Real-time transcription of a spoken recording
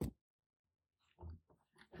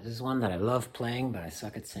This is one that I love playing, but I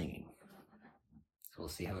suck at singing. So we'll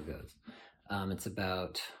see how it goes.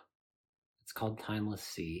 It's called Timeless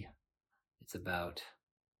Sea. It's about,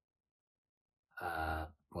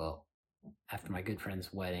 after my good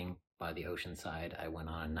friend's wedding by the ocean side, I went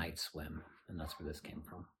on a night swim, and that's where this came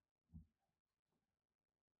from.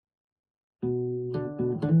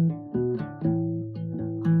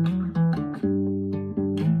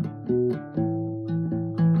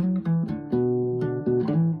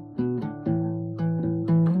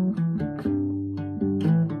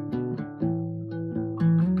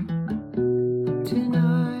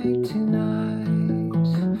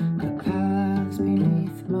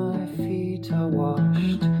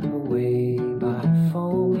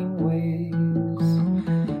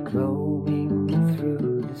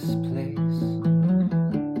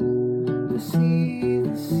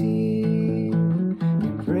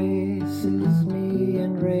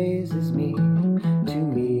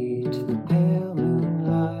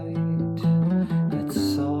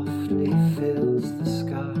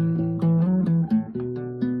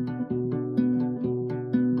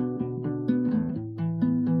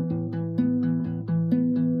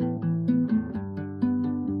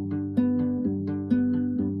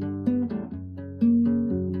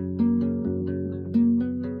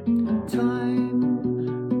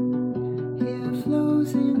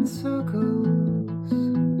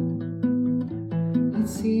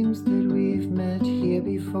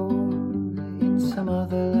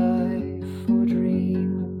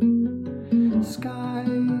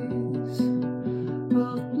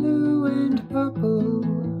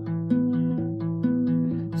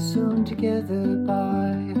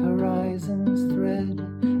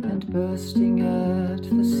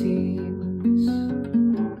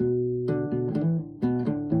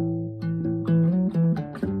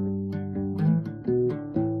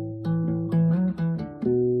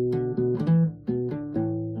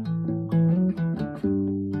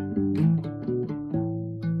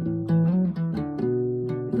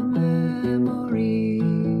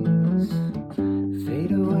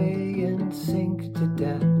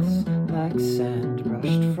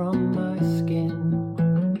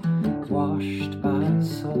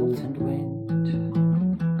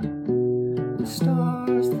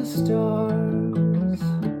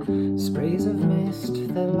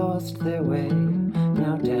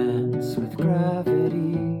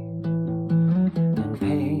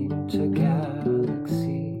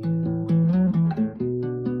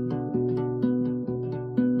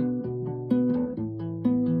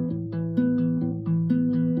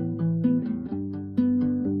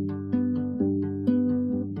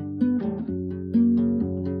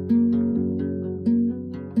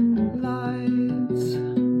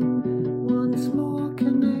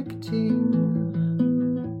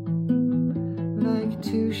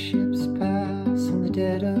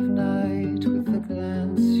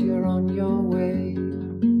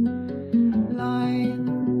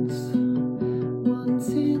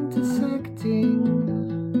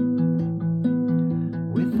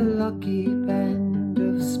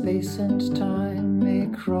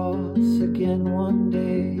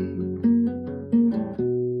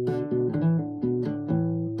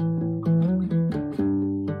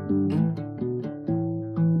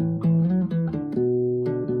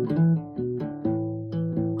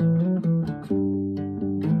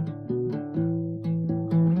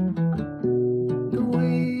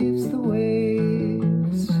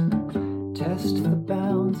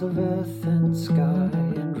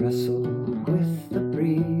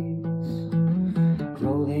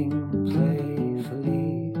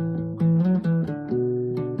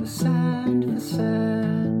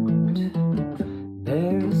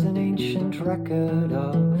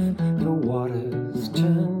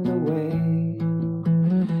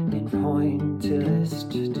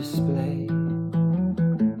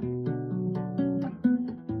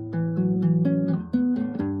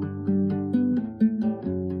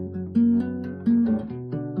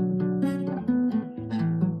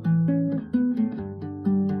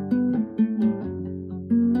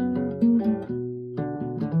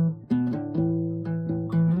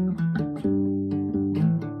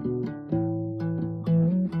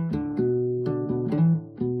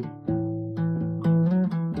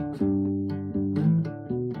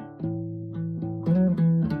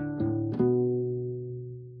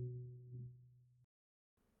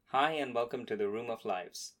 Hi and welcome to the Room of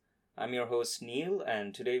Lives. I'm your host Neil,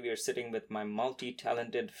 and today we are sitting with my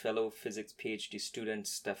multi-talented fellow physics PhD student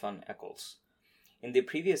Stefan Eccles. In the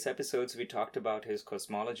previous episodes we talked about his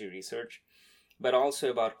cosmology research, but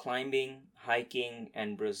also about climbing, hiking,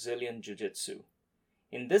 and Brazilian Jiu-Jitsu.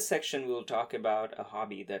 In this section, we'll talk about a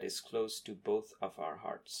hobby that is close to both of our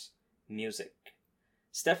hearts: music.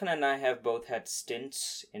 Stefan and I have both had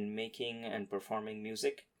stints in making and performing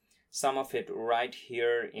music, some of it right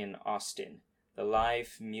here in Austin, the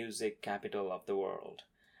live music capital of the world.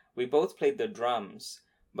 We both played the drums,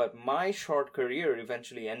 but my short career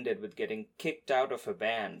eventually ended with getting kicked out of a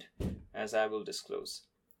band, as I will disclose.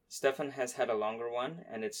 Stefan has had a longer one,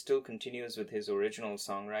 and it still continues with his original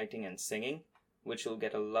songwriting and singing, which you'll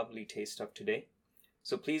get a lovely taste of today.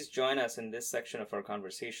 So please join us in this section of our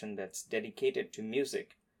conversation that's dedicated to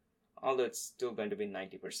music, although it's still going to be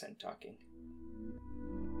 90% talking.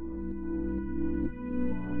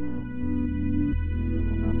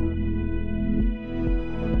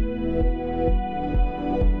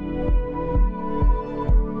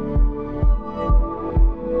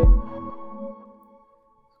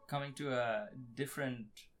 Coming to a different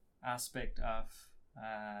aspect of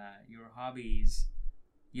your hobbies,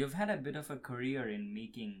 you've had a bit of a career in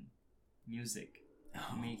making music,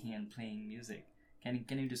 making and playing music. Can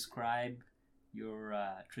you describe your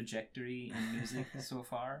trajectory in music so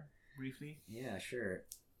far, briefly? Yeah, sure.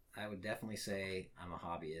 I would definitely say I'm a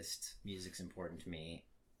hobbyist. Music's important to me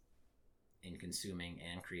in consuming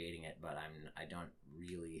and creating it, but I don't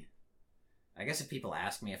really. I guess if people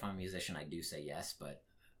ask me if I'm a musician, I do say yes, but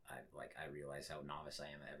I realize how novice I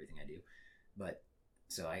am at everything I do. But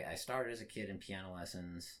so I started as a kid in piano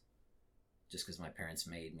lessons, just because my parents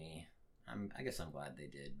made me. I guess I'm glad they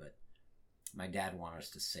did, but my dad wanted us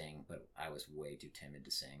to sing, but I was way too timid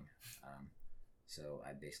to sing. So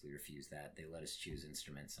I basically refused that. They let us choose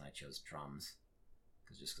instruments, and I chose drums,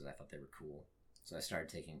 because I thought they were cool. So I started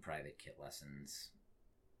taking private kit lessons.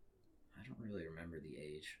 I don't really remember the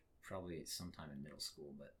age. Probably sometime in middle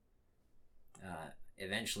school, but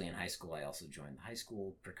eventually in high school I also joined the high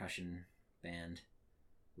school percussion band,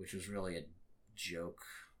 which was really a joke.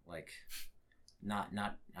 Like, I'm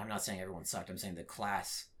not saying everyone sucked. I'm saying the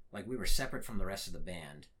class, like, we were separate from the rest of the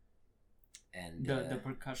band, and the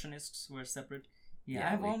percussionists were separate.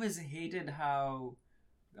 I've always hated how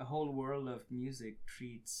the whole world of music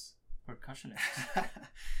treats percussionists.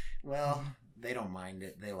 Well, they don't mind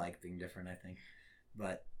it. They like being different, I think.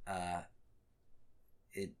 But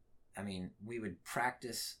we would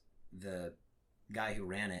practice. The guy who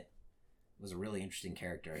ran it was a really interesting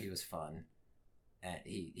character. He was fun. And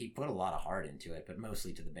he put a lot of heart into it, but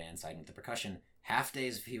mostly to the band side. And with the percussion, half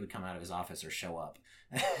days he would come out of his office or show up.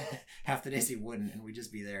 Half the days he wouldn't, and we'd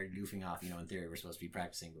just be there goofing off. In theory we're supposed to be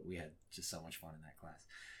practicing, but we had just so much fun in that class,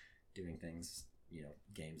 doing things,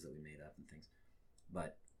 games that we made up and things.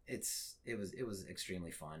 But it was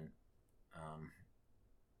extremely fun.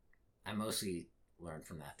 I mostly learned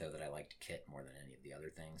from that, though, that I liked kit more than any of the other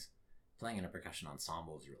things. Playing in a percussion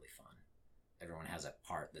ensemble is really fun. Everyone has a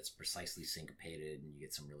part that's precisely syncopated, and you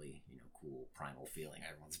get some really, cool primal feeling.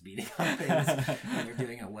 Everyone's beating on things, and they're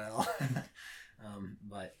doing it well.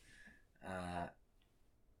 But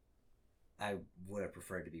I would have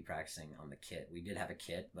preferred to be practicing on the kit. We did have a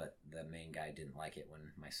kit, but the main guy didn't like it when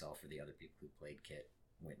myself or the other people who played kit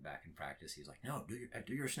went back and practiced. He was like, "No,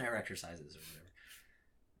 do your snare exercises," or whatever.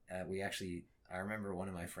 I remember one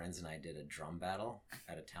of my friends and I did a drum battle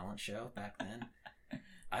at a talent show back then.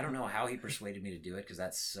 I don't know how he persuaded me to do it, because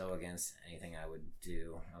that's so against anything I would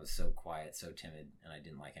do. I was so quiet, so timid, and I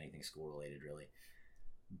didn't like anything school related, really.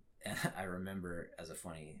 And I remember, as a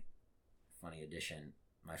funny addition,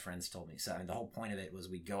 my friends told me, so the whole point of it was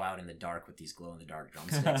we'd go out in the dark with these glow-in-the-dark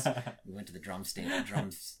drumsticks. We went to the drum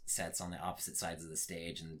sets on the opposite sides of the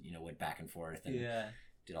stage, and went back and forth and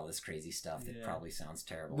did all this crazy stuff that probably sounds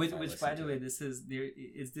terrible. Which by the way, there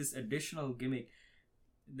is this additional gimmick.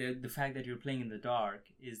 The fact that you're playing in the dark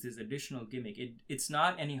is this additional gimmick. It's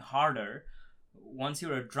not any harder. Once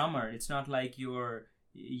you're a drummer, it's not like you're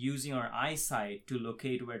using your eyesight to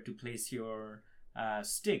locate where to place your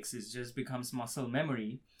sticks. It just becomes muscle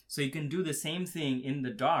memory. So you can do the same thing in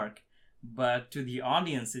the dark, but to the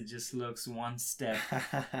audience it just looks one step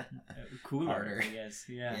cooler, harder, I guess.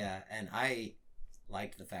 Yeah, and I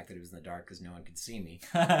liked the fact that it was in the dark because no one could see me.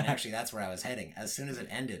 And actually, that's where I was heading. As soon as it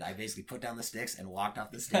ended, I basically put down the sticks and walked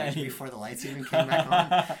off the stage before the lights even came back on.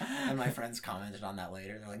 And my friends commented on that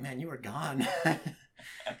later. They're like, "Man, you were gone."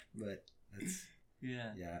 But that's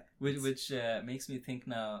which makes me think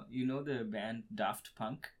now. The band Daft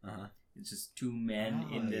Punk? Uh-huh. It's just two men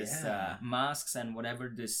in this masks, and whatever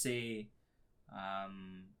they say,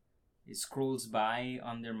 it scrolls by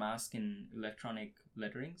on their mask in electronic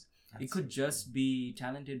letterings. It could just be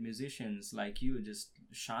talented musicians like you, just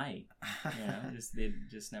shy. They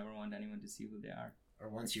just never want anyone to see who they are. Or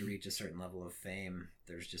once you reach a certain level of fame,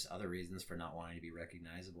 there's just other reasons for not wanting to be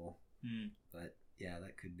recognizable. But Yeah,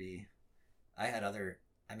 that could be. I had other.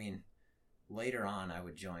 I mean, later on, I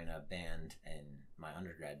would join a band in my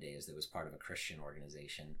undergrad days that was part of a Christian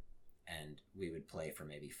organization, and we would play for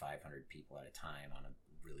maybe 500 people at a time on a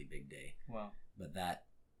really big day. Wow. But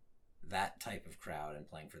that type of crowd and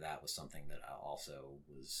playing for that was something that I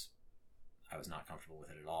was not comfortable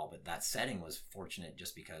with it at all. But that setting was fortunate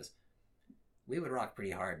just because we would rock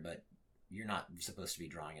pretty hard, but you're not supposed to be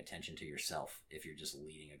drawing attention to yourself if you're just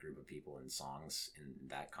leading a group of people in songs in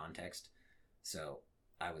that context. So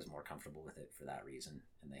I was more comfortable with it for that reason.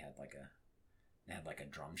 And they had like a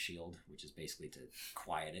drum shield, which is basically to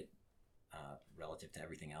quiet it relative to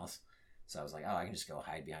everything else. So I was like, oh, I can just go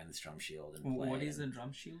hide behind this drum shield and play. What is a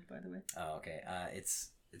drum shield, by the way? Oh, okay.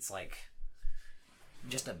 It's like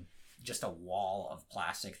just a wall of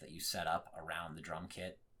plastic that you set up around the drum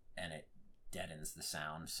kit, and it deadens the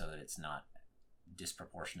sound so that it's not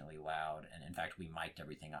disproportionately loud. And in fact, we mic'd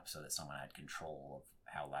everything up so that someone had control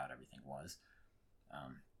of how loud everything was.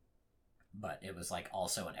 But it was like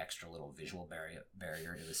also an extra little visual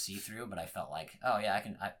barrier. It was see-through, but I felt like, oh yeah,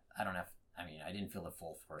 I don't have. I mean, I didn't feel the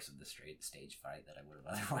full force of the stage fright that I would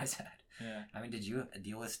have otherwise had. Yeah. I mean, did you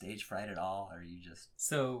deal with stage fright at all, or you just?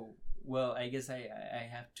 So, well, I guess I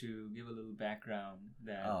have to give a little background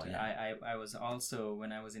that I was also,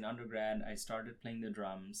 when I was in undergrad, I started playing the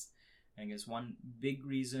drums. I guess one big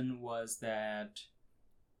reason was that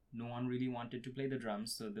no one really wanted to play the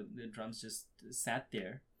drums, so the drums just sat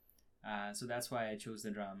there. So that's why I chose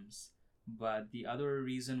the drums. But the other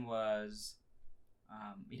reason was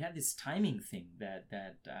it had this timing thing that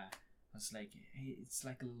was like, hey, it's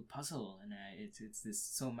like a little puzzle, and it's this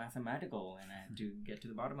so mathematical, and I have to get to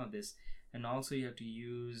the bottom of this. And also you have to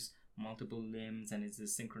use multiple limbs, and it's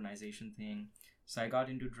this synchronization thing. So I got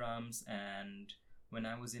into drums, and when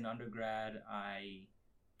I was in undergrad, I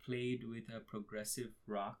played with a progressive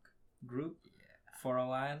rock group for a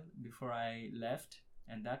while before I left,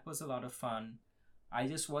 and that was a lot of fun. I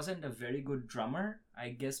just wasn't a very good drummer. I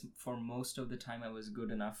guess for most of the time I was good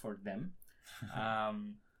enough for them.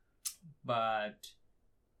 But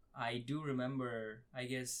I do remember, I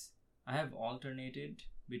guess I have alternated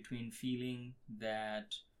between feeling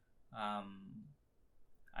that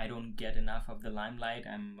I don't get enough of the limelight.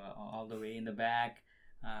 I'm all the way in the back.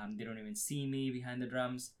 They don't even see me behind the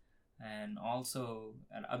drums. And also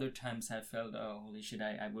at other times I felt, oh, holy shit,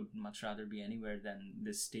 I would much rather be anywhere than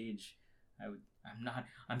this stage.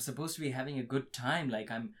 I'm supposed to be having a good time. Like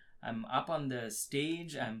I'm up on the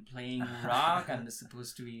stage, I'm playing rock, I'm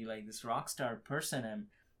supposed to be like this rock star person, I'm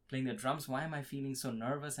playing the drums. Why am I feeling so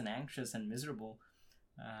nervous and anxious and miserable?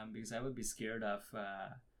 Because I would be scared of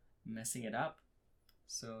messing it up.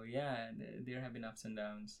 So yeah, there have been ups and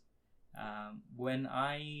downs. When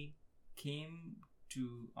I came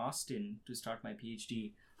to Austin to start my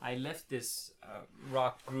PhD, I left this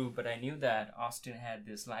rock group, but I knew that Austin had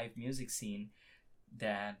this live music scene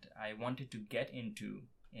that I wanted to get into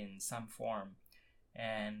in some form.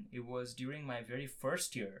 And it was during my very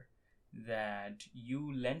first year that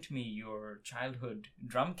you lent me your childhood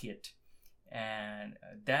drum kit. And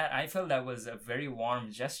that I felt that was a very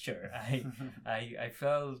warm gesture. I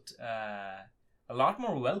felt a lot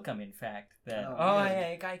more welcome, in fact, that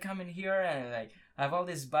I come in here and like I have all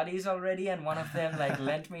these buddies already, and one of them like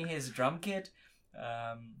lent me his drum kit.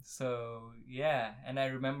 So yeah, and I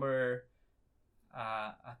remember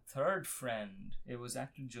a third friend. It was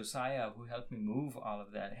actually Josiah who helped me move all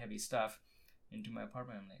of that heavy stuff into my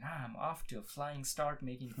apartment. I'm like, I'm off to a flying start,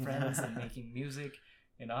 making friends and making music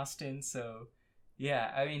in Austin. So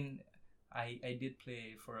yeah, I mean, I did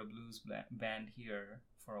play for a blues band here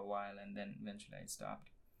for a while, and then eventually I stopped.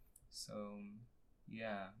 So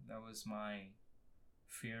yeah, that was my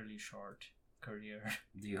fairly short career.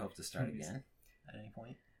 Do you hope to start again at any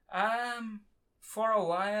point? For a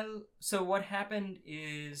while. So what happened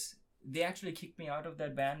is they actually kicked me out of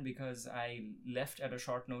that band because I left at a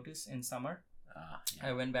short notice in summer. Yeah.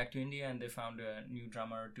 I went back to India and they found a new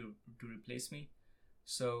drummer to replace me.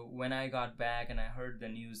 So when I got back and I heard the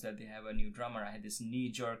news that they have a new drummer, I had this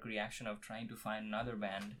knee-jerk reaction of trying to find another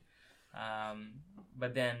band.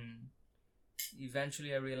 But then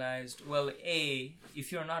eventually I realized, well,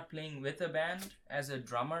 if you're not playing with a band as a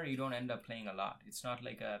drummer, you don't end up playing a lot. It's not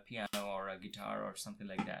like a piano or a guitar or something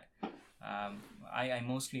like that. I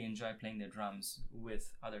mostly enjoy playing the drums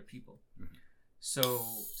with other people. Mm-hmm. So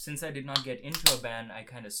since I did not get into a band, I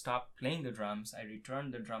kind of stopped playing the drums. I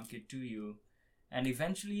returned the drum kit to you. And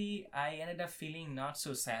eventually I ended up feeling not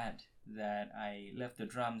so sad that I left the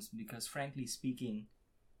drums because, frankly speaking,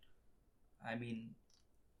 I mean,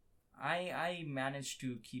 I managed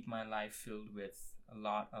to keep my life filled with a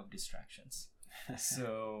lot of distractions.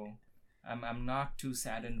 So I'm not too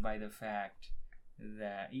saddened by the fact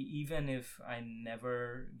that even if I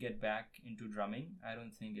never get back into drumming, I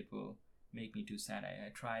don't think it will make me too sad. I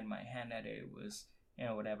tried my hand at it. It was,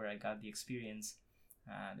 whatever. I got the experience.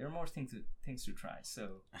 There are more things to try.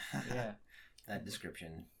 So yeah, that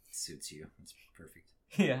description suits you. It's perfect.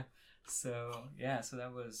 Yeah. So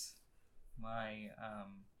that was my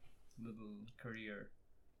little career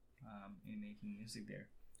in making music there.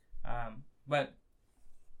 But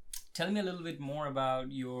tell me a little bit more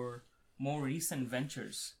about your more recent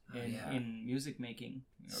ventures in music making,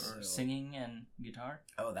 your singing and guitar.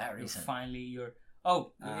 Oh, that recent. I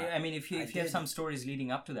mean, if you have some stories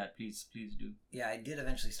leading up to that, please do. Yeah, I did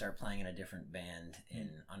eventually start playing in a different band in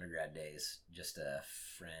undergrad days. Just a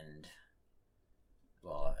friend,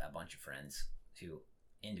 well, a bunch of friends who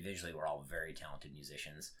individually were all very talented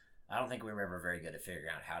musicians. I don't think we were ever very good at figuring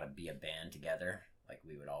out how to be a band together. Like,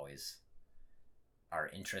 we would always, our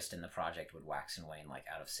interest in the project would wax and wane, like,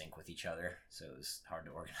 out of sync with each other. So it was hard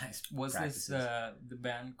to organize. Was practices. This the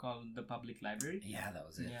band called The Public Library? Yeah, that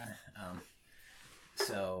was it. Yeah.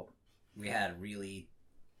 So we had a really,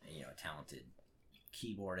 talented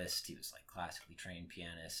keyboardist. He was like classically trained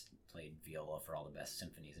pianist, played viola for all the best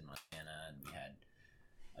symphonies in Montana, and we had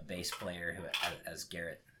a bass player who, as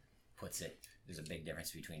Garrett puts it, there's a big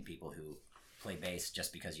difference between people who play bass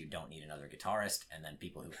just because you don't need another guitarist, and then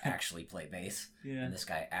people who actually play bass. Yeah. And this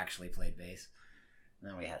guy actually played bass. And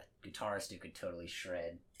then we had a guitarist who could totally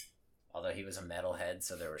shred, although he was a metalhead,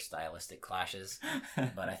 so there were stylistic clashes.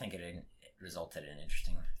 But I think it resulted in an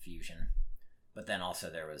interesting fusion. But then also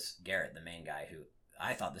there was Garrett, the main guy, who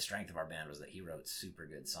I thought the strength of our band was that he wrote super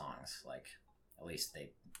good songs. Like, at least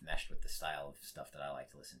they meshed with the style of stuff that I like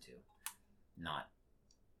to listen to. Not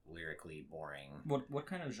lyrically boring. What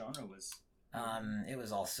kind of genre was? It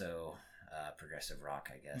was also progressive rock,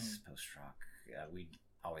 I guess, post-rock. We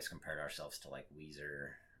always compared ourselves to like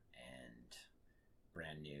Weezer and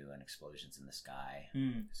Brand New and Explosions in the Sky.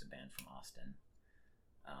 It's a band from Austin.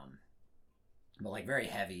 But like very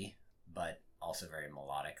heavy, but also very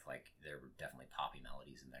melodic. Like, there were definitely poppy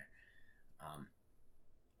melodies in there.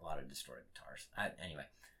 A lot of distorted guitars. Anyway,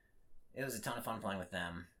 it was a ton of fun playing with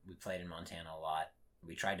them. We played in Montana a lot.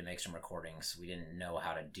 We tried to make some recordings. We didn't know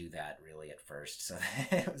how to do that really at first, so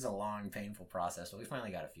it was a long, painful process, but we finally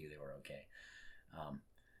got a few that were okay.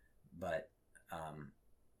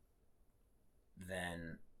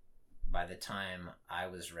 Then by the time I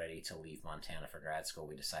was ready to leave Montana for grad school,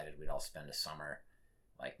 we decided we'd all spend a summer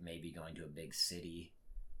like maybe going to a big city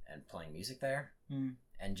and playing music there.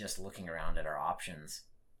 And just looking around at our options,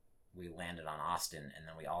 we landed on Austin, and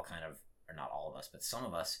then we all kind of, or not all of us, but some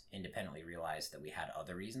of us independently realized that we had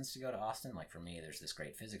other reasons to go to Austin. Like, for me, there's this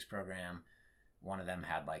great physics program. One of them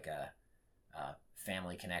had like a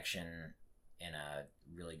family connection in a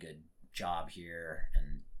really good job here,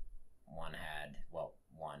 and one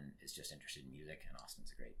is just interested in music, and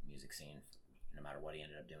Austin's a great music scene no matter what he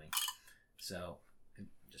ended up doing. So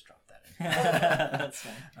just drop that in. That's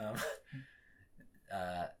fine.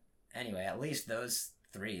 Anyway, at least the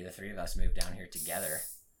three of us moved down here together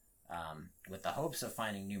with the hopes of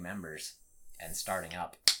finding new members and starting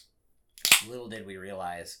up. Little did we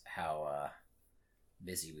realize how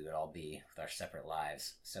busy we would all be with our separate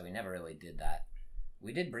lives, so we never really did that.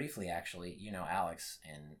 We did briefly, actually. Alex,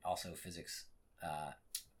 and also physics,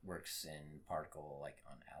 works in particle, like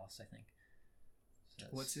on Alice, I think. So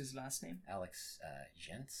what's his last name? Alex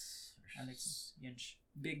Jentz. Alex Jentz.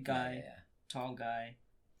 Big guy, tall guy.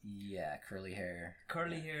 Yeah, curly hair.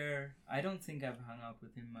 I don't think I've hung out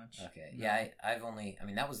with him much. Okay. No. Yeah, I've only. I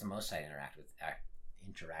mean, that was the most I interacted with him.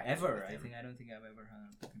 I don't think I've ever hung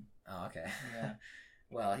out with him. Oh, okay. Yeah.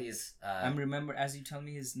 Well, he's. As you tell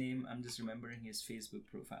me his name, I'm just remembering his Facebook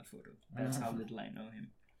profile photo. That's how little I know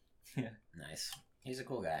him. Yeah. Nice. He's a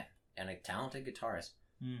cool guy and a talented guitarist.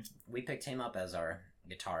 We picked him up as our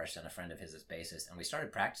guitarist and a friend of his as bassist, and we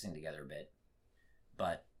started practicing together a bit,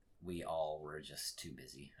 but we all were just too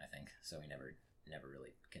busy, I think, so we never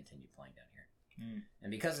really continued playing down here.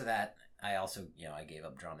 And because of that, I also, I gave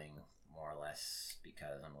up drumming more or less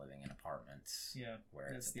because I'm living in apartments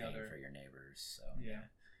where it's a pain for your neighbors. So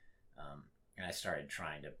and I started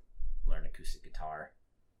trying to learn acoustic guitar.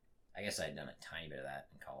 I guess I had done a tiny bit of that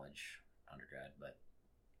in college, undergrad, but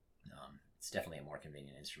it's definitely a more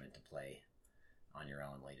convenient instrument to play on your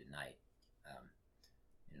own late at night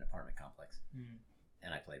in an apartment complex.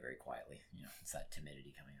 And I play very quietly. It's that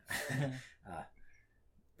timidity coming up.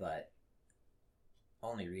 But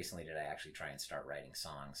only recently did I actually try and start writing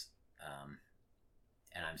songs.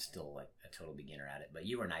 And I'm still like a total beginner at it. But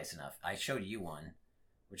you were nice enough. I showed you one,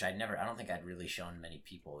 which I don't think I'd really shown many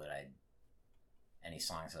people that I'd any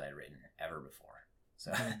songs that I'd written ever before.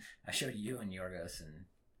 So I showed you and Yorgos and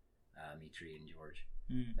Mitri and George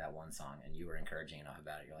that one song, and you were encouraging enough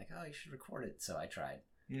about it. You're like, oh, you should record it. So I tried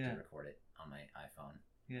to record it on my iPhone.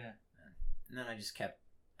 Yeah. And then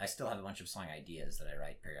I still have a bunch of song ideas that I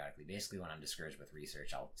write periodically. Basically, when I'm discouraged with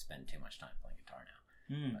research, I'll spend too much time playing guitar now.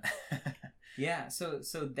 Yeah, so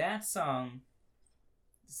that song,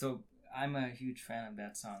 so I'm a huge fan of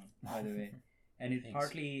that song, by the way. And it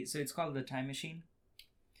partly, so it's called The Time Machine.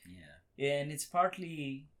 Yeah. And it's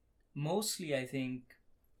mostly, I think,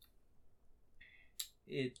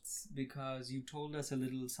 it's because you told us a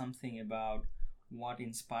little something about what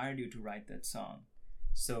inspired you to write that song.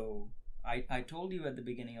 So I told you at the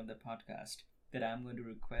beginning of the podcast that I'm going to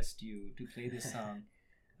request you to play this song.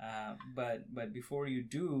 But before you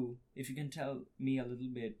do, if you can tell me a little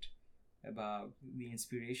bit about the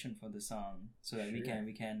inspiration for the song, so that we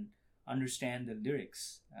can understand the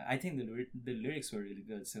lyrics. I think the lyrics were really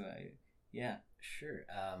good. So Sure.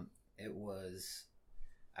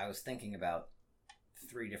 I was thinking about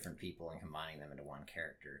 3 different people and combining them into one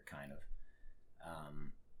character, kind of.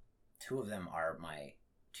 2 of them are my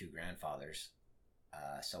 2 grandfathers.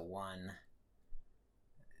 So one,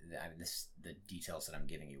 the details that I'm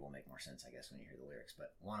giving you will make more sense, I guess, when you hear the lyrics.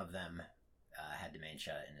 But one of them had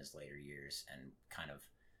dementia in his later years, and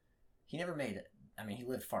he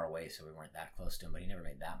lived far away, so we weren't that close to him, but he never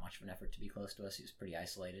made that much of an effort to be close to us. He was pretty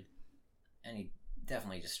isolated, and he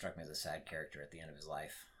definitely just struck me as a sad character at the end of his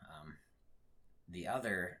life. The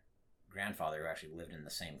other grandfather, who actually lived in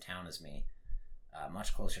the same town as me,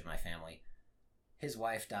 much closer to my family, his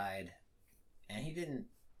wife died, and he didn't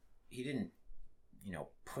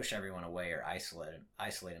push everyone away or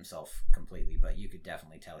isolate himself completely, but you could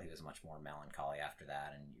definitely tell he was much more melancholy after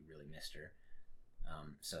that, and you really missed her.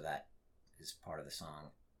 So that is part of the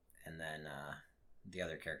song. And then the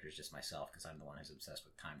other character is just myself, because I'm the one who's obsessed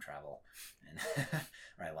with time travel, and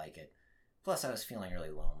or I like it. Plus, I was feeling really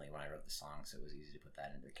lonely when I wrote the song, so it was easy to put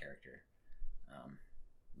that into the character.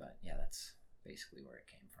 But yeah, that's basically where it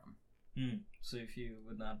came from. So if you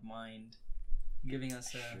would not mind giving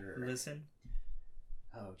us a listen.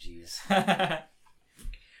 Oh, jeez.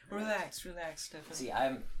 Relax, Stefan. See,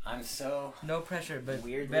 I'm so no pressure, but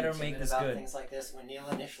weirdly better make this about good. Things like this. When Neil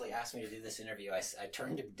initially asked me to do this interview, I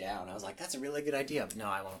turned him down. I was like, "That's a really good idea." But no,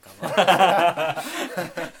 I won't come on.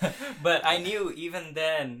 But I knew even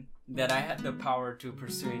then that I had the power to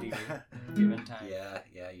persuade you, given time.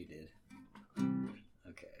 Yeah, you did.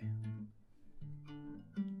 Okay.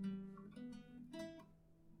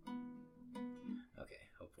 Okay,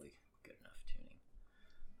 hopefully good enough tuning.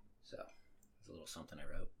 So, it's a little something I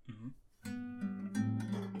wrote.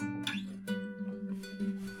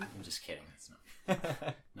 I'm just kidding. It's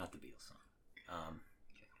not the Beatles song.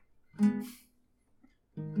 Okay.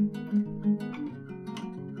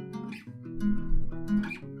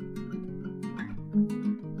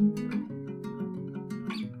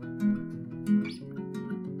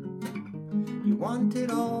 You want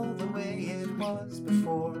it all the way it was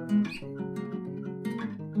before.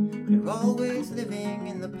 You're always living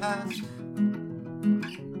in the past.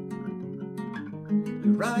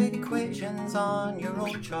 You write equations on your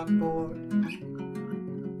old chalkboard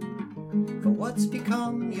for what's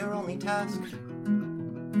become your only task.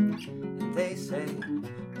 And they say,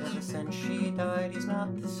 ever since she died, he's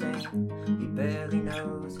not the same. He barely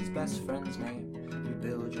knows his best friend's name. You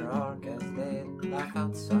build your ark as they laugh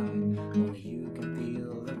outside. Only you can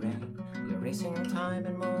feel the rain. You're racing time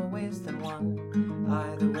in more ways than one.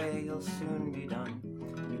 Either way, you'll soon be done.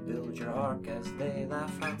 You build your ark as they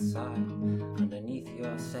laugh outside underneath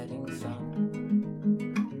your setting sun.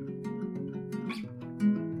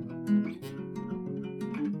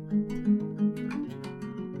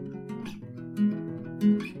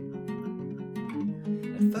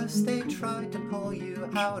 At first they tried to pull you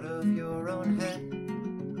out of your own head.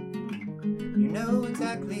 You know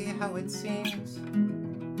exactly how it seems.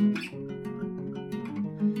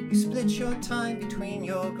 You split your time between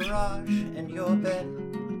your garage and your bed,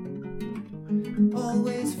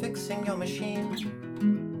 always fixing your machine.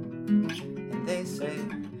 And they say,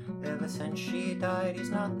 ever since she died, he's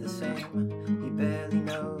not the same. He barely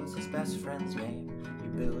knows his best friend's name. You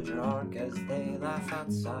build your ark as they laugh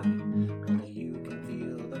outside. Only you can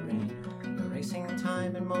feel the rain. You're racing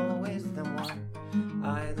time in more ways than one.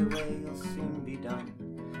 Either way, you'll soon be done.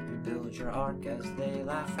 You build your ark as they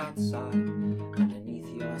laugh outside underneath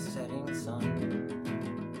your setting sun.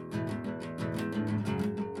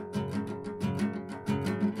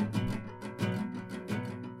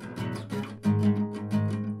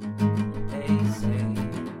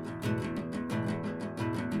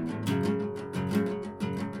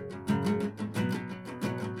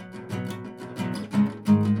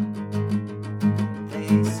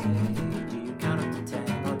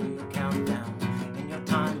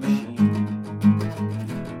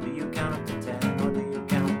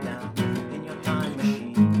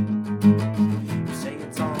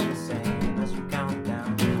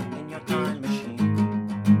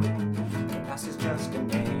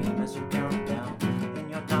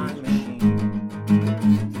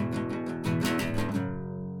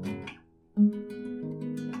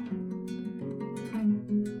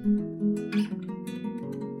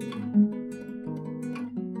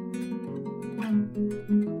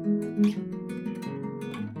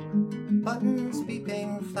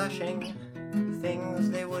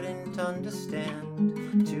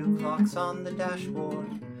 understand. 2 clocks on the dashboard,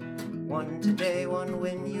 one today, one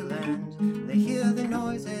when you land. They hear the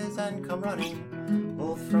noises and come running,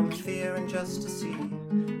 both from fear and just to see.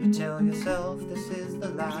 You tell yourself this is the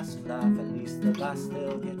last laugh, at least the last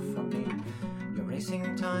they'll get from me. You're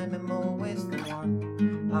racing time in more ways than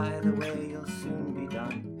one, either way you'll soon be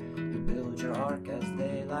done. You build your ark as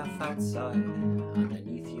they laugh outside,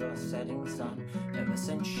 underneath your setting sun. Ever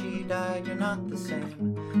since she died you're not the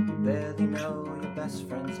same, you barely know your best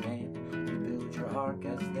friend's name. You build your ark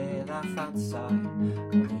as they laugh outside,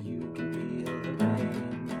 only you can feel the rain.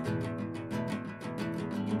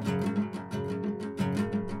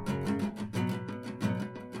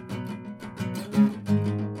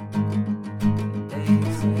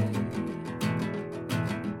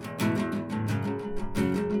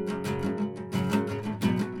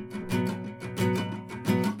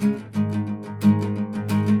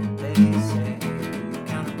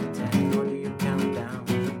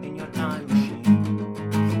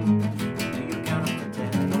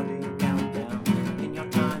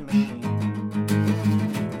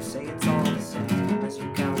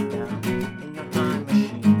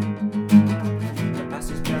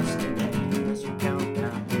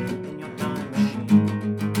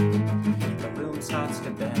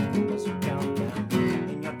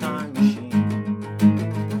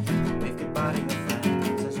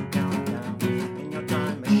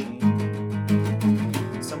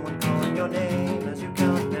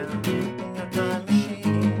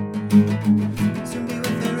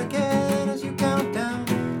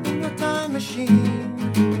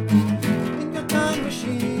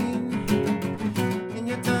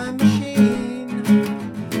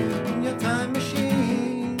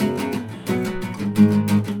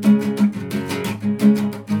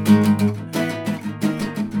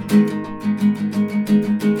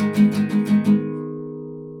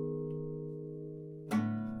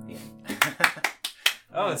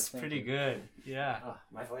 Oh, it's pretty good. Yeah. Oh,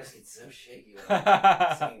 my voice gets so shaky when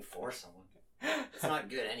I'm singing for someone. It's not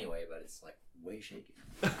good anyway, but it's like way shaky.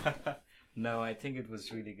 No, I think it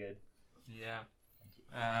was really good. Yeah.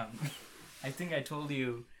 I think I told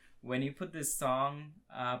you, when you put this song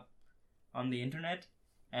up on the internet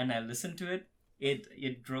and I listened to it,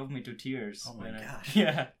 it drove me to tears. Oh my gosh.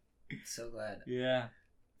 Yeah. So glad. Yeah.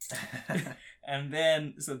 And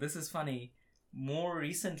then, so this is funny. More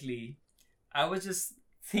recently, I was just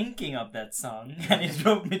thinking of that song and it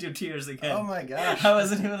drove me to tears again. Oh my gosh. I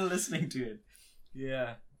wasn't even listening to it.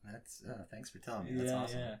 Yeah. That's thanks for telling me. That's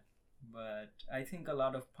awesome. Yeah. But I think a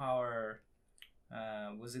lot of power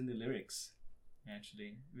was in the lyrics,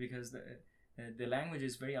 actually, because the language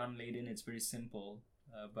is very unladen. It's very simple,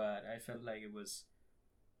 but I felt like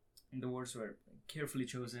the words were carefully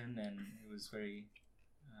chosen and it was very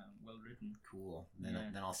well written. Cool.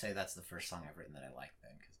 Then I'll say that's the first song I've written that I like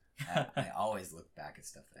then, because I always look back at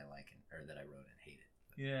stuff that I like or that I wrote and hate it.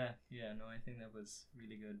 But Yeah. No, I think that was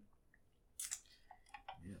really good.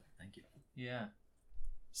 Yeah, thank you. Yeah.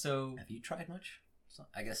 So have you tried much? So,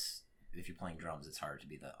 I guess if you're playing drums, it's hard to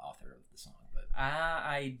be the author of the song. But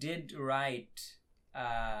I did write.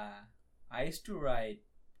 I used to write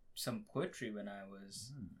some poetry when I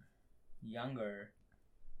was younger,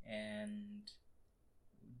 and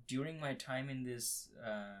during my time in this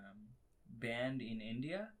band in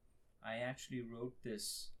India, I actually wrote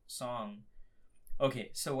this song.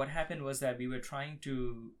 Okay, so what happened was that we were trying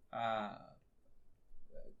to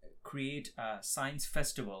create a science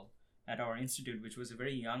festival at our institute, which was a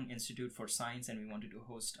very young institute for science, and we wanted to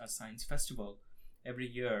host a science festival every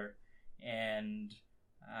year. And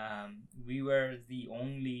we were the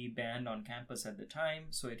only band on campus at the time,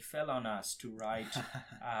 so it fell on us to write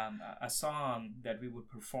a song that we would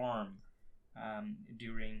perform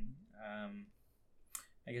during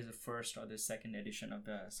I guess the first or the second edition of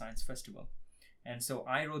the science festival. And so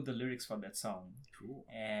I wrote the lyrics for that song. Cool.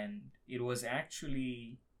 And it was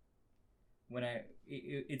actually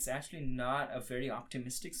it's actually not a very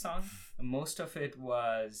optimistic song. Most of it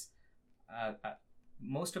was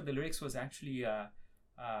most of the lyrics was actually a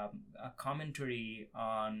commentary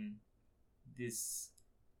on this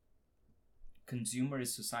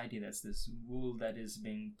consumerist society. That's this wool that is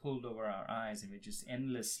being pulled over our eyes, and we're just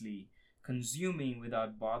endlessly consuming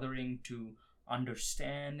without bothering to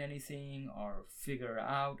understand anything or figure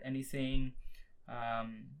out anything.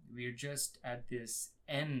 We're just at this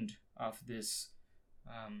end of this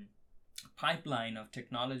pipeline of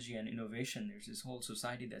technology and innovation. There's this whole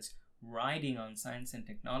society that's riding on science and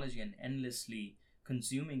technology and endlessly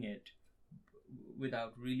consuming it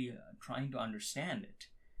without really trying to understand it.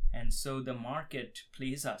 And so the market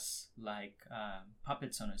plays us like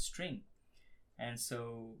puppets on a string. And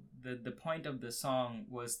so the point of the song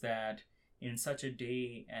was that in such a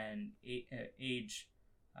day and age,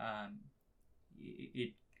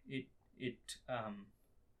 it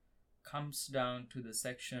comes down to the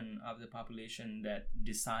section of the population that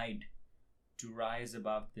decide to rise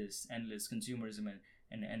above this endless consumerism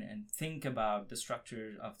and think about the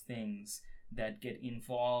structure of things, that get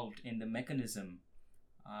involved in the mechanism,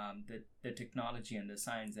 the technology and the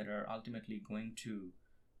science that are ultimately going to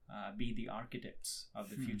be the architects of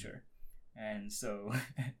the future. And so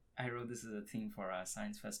I wrote this as a theme for our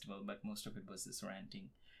science festival, but most of it was this ranting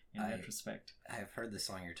in retrospect. I've heard the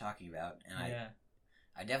song you're talking about, and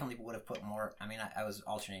I definitely would have put more. I mean, I was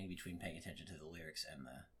alternating between paying attention to the lyrics and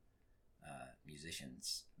the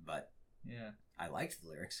musicians, but I liked the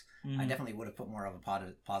lyrics. I definitely would have put more of a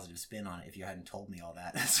positive spin on it if you hadn't told me all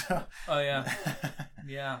that. So,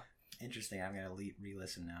 yeah. Interesting. I'm gonna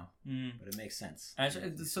re-listen now, but it makes sense.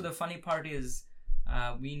 So the funny part is,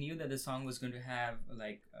 we knew that the song was going to have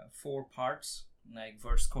like 4 parts, like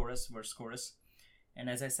verse, chorus, and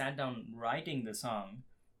as I sat down writing the song,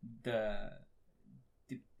 the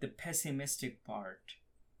pessimistic part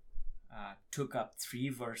took up 3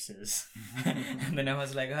 verses, and then I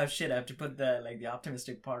was like, oh shit, I have to put the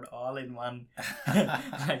optimistic part all in one.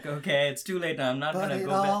 Like, okay, it's too late now, I'm not gonna go back.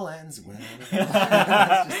 But it all ends well.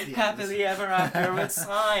 Happily ever after with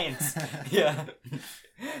science. Yeah.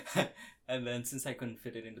 And then since I couldn't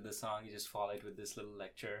fit it into the song, you just followed with this little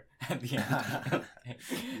lecture at the end.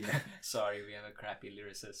 Sorry, we have a crappy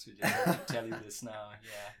lyricist who just have to tell you this now.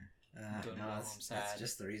 That's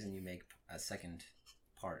just the reason you make a second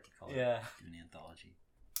part called an anthology.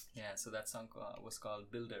 Yeah, so that song was called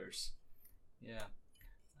Builders.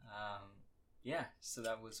 So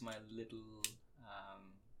that was my little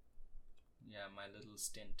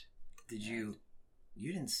stint. Did you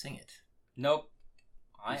didn't sing it? Nope.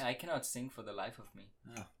 I cannot sing for the life of me.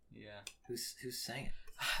 Oh. Yeah. Who sang it?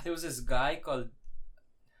 There was this guy called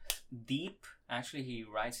Deep. Actually, he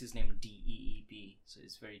writes his name Deep, so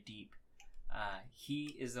it's very deep.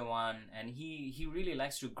 He is the one, and he really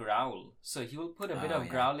likes to growl. So he will put a bit of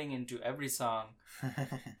growling into every song.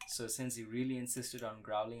 So since he really insisted on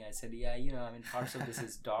growling, I said, parts of this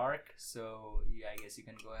is dark, so I guess you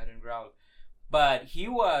can go ahead and growl. But he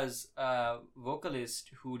was a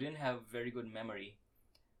vocalist who didn't have very good memory.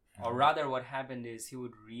 Or rather, what happened is he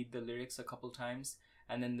would read the lyrics a couple times,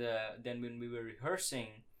 and then when we were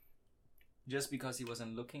rehearsing, just because he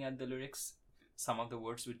wasn't looking at the lyrics, some of the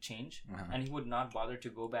words would change, and he would not bother to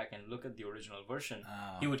go back and look at the original version.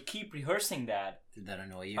 He would keep rehearsing that. Did that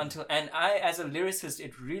annoy you? And I, as a lyricist,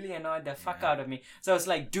 it really annoyed the fuck out of me. So I was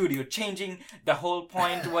like, dude, you're changing the whole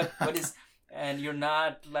point. What is... And you're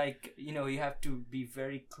not you have to be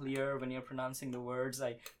very clear when you're pronouncing the words.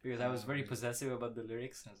 Because I was very possessive about the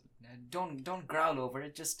lyrics. I was like, don't growl over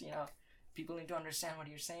it. Just people need to understand what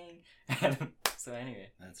you're saying. So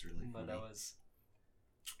anyway, that's really funny. But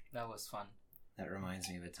that was fun. That reminds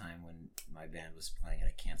me of a time when my band was playing at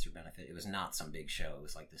a cancer benefit. It was not some big show. It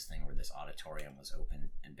was like this thing where this auditorium was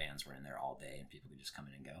open and bands were in there all day and people could just come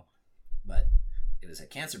in and go. But it was a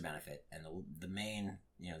cancer benefit, and the main,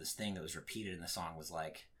 this thing that was repeated in the song was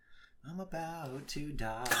like, I'm about to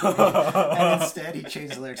die. And instead he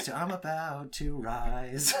changed the lyrics to, I'm about to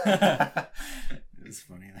rise. It was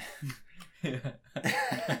funny.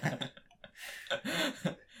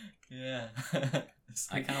 Yeah.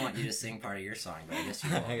 I kind of want you to sing part of your song, but I guess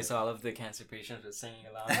you won't. I guess all of the cancer patients were singing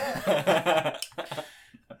along.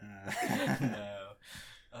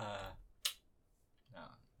 No,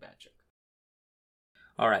 bad joke.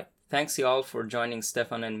 Alright, thanks y'all for joining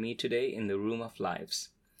Stefan and me today in the Room of Lives.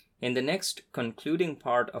 In the next concluding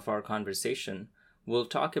part of our conversation, we'll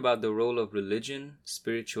talk about the role of religion,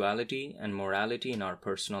 spirituality, and morality in our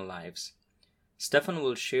personal lives. Stefan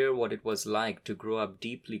will share what it was like to grow up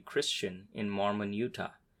deeply Christian in Mormon,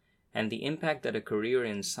 Utah, and the impact that a career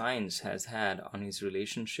in science has had on his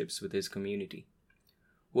relationships with his community.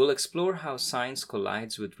 We'll explore how science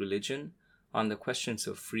collides with religion on the questions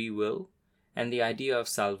of free will and the idea of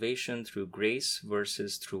salvation through grace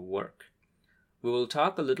versus through work. We will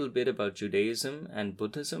talk a little bit about Judaism and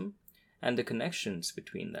Buddhism and the connections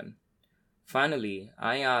between them. Finally,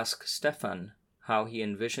 I ask Stefan how he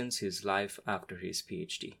envisions his life after his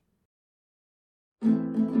PhD.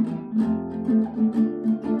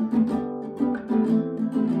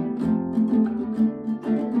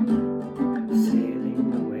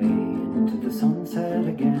 Sailing away into the sunset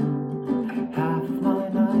again. Half of my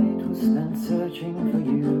night was spent searching for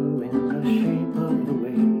you in the shape of the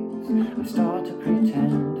waves. I start to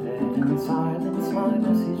pretend that in silence my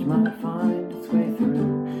message might find its way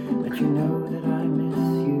through. But you know that I miss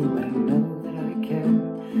you and know that I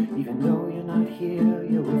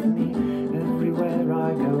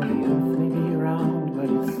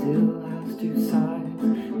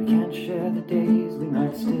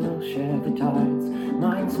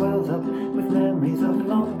swells up with memories of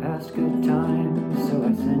long past good times. So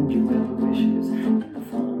I send you well wishes in the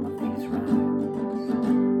form of these rhymes.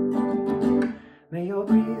 May your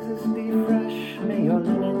breezes be fresh, may your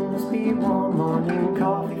linens be warm. Morning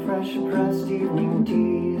coffee, fresh pressed evening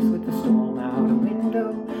teas, with the storm out a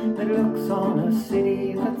window that looks on a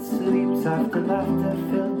city that sleeps after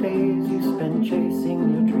laughter-filled days you spent chasing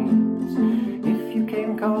your dreams. If you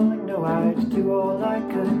came calling, no, I'd do all I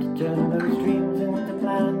could to turn those dreams into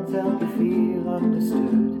plans, help you feel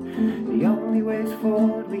understood. The only ways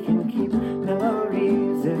forward we can keep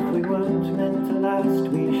memories. If we weren't meant to last,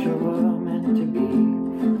 we sure were meant to be.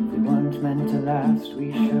 If we weren't meant to last,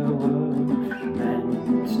 we sure were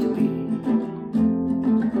meant to be.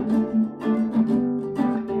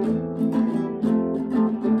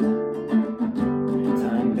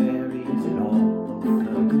 Time buries it all, both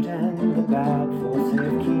the good and the bad, for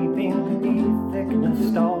safekeeping beneath thick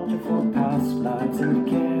nostalgia for past lives, and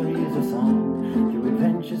carries us on through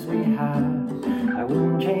adventures we had. I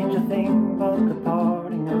wouldn't change a thing but the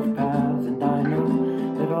parting of paths, and I know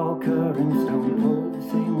that all currents don't pull the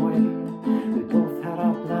same way. We both had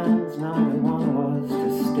our plans, neither one was to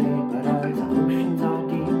stay, but as oceans are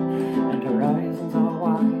deep and horizons are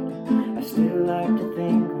wide, I still like to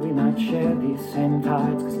think we might share these same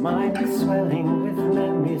tides, 'cause mine is swelling with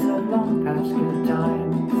memories of long past good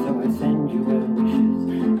times. So I send you well wishes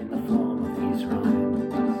in the form of these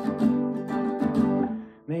rhymes.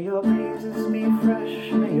 May your breezes be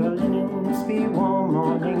fresh, may your linens be warm.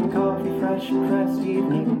 Morning coffee, fresh pressed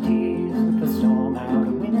evening teas, with the storm out a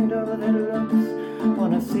window that looks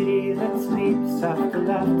on a city that sleeps after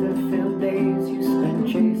laughter-filled days you spent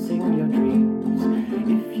chasing your dreams.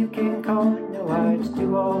 If you came calling, no, I'd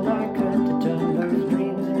do all I could to